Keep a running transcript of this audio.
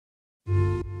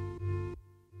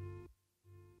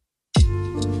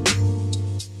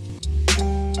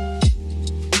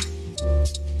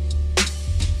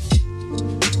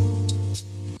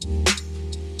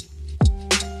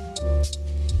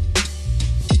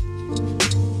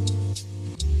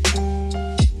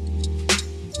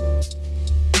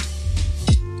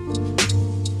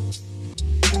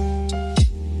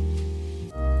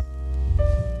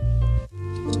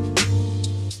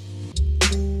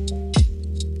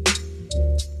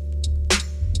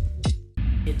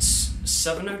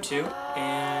7:02,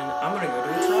 and I'm gonna go to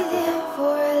a track workout.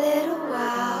 For a little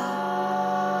while,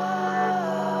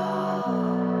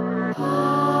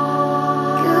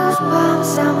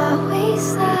 goosebumps on my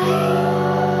waistline.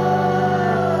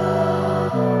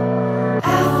 I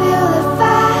feel the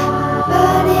fire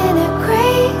burning a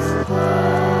craze,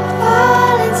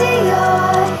 fall into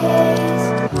your haze.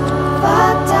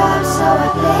 Fucked up, so I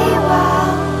play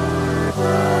wild.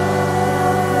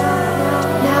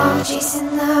 Now I'm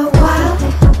chasing the wild,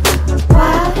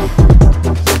 wild,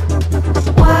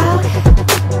 wild,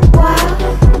 wild.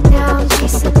 Now I'm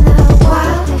chasing the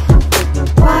wild,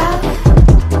 wild,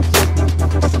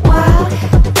 wild,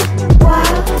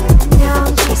 wild. Now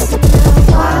I'm chasing the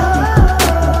wild,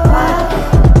 wild,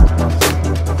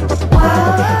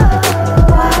 wild,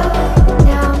 wild.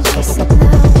 Now I'm chasing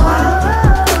the wild,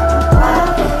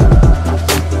 wild,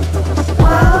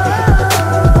 wild,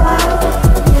 wild.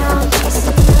 Now I'm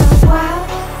chasing the wild.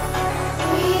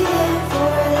 Breathing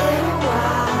for a little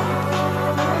while.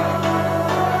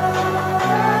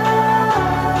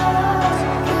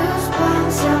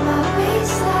 Goosebumps on my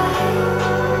waistline.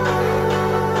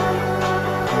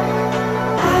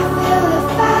 I feel the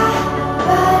fire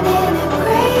burning a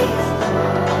grace,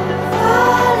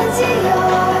 fall into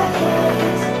your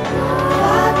haze.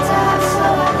 Fucked up, so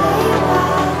I play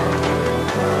wild.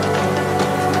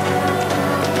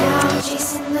 Now I'm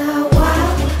chasing the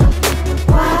wild,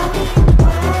 wild,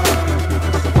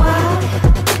 wild,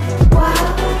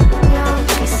 wild. Now I'm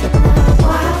chasing the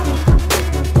wild,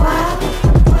 wild,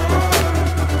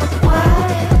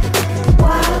 wild,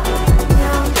 wild.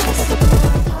 Now I'm chasing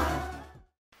the wild.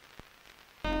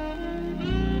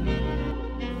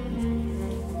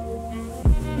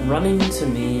 Running to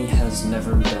me has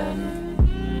never been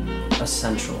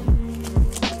essential.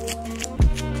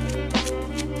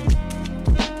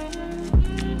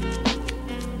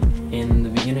 In the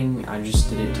beginning, I just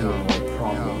did it to avoid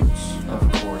problems.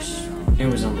 Of course, it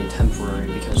was only temporary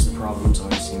because the problems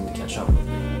always seemed to catch up with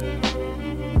me.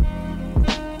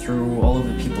 Through all of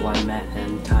the people I met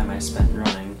and time I spent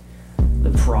running,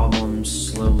 the problems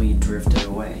slowly drifted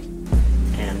away,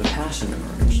 and a passion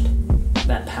emerged.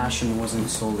 That passion wasn't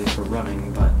solely for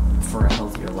running, but for a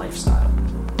healthier lifestyle.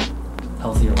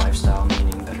 Healthier lifestyle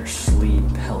meaning better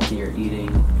sleep, healthier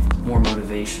eating, more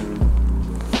motivation.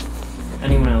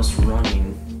 Anyone else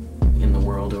running in the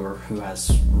world or who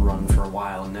has run for a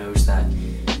while knows that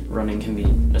running can be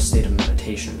a state of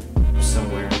meditation,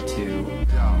 somewhere to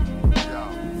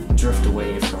drift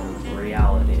away from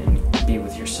reality and be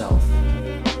with yourself.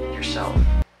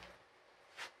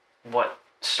 What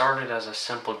started as a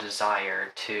simple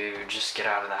desire to just get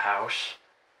out of the house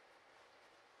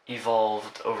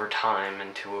evolved over time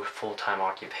into a full-time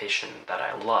occupation that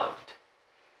I loved.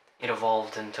 It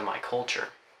evolved into my culture,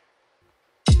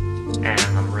 and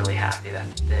I'm really happy that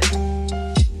it did.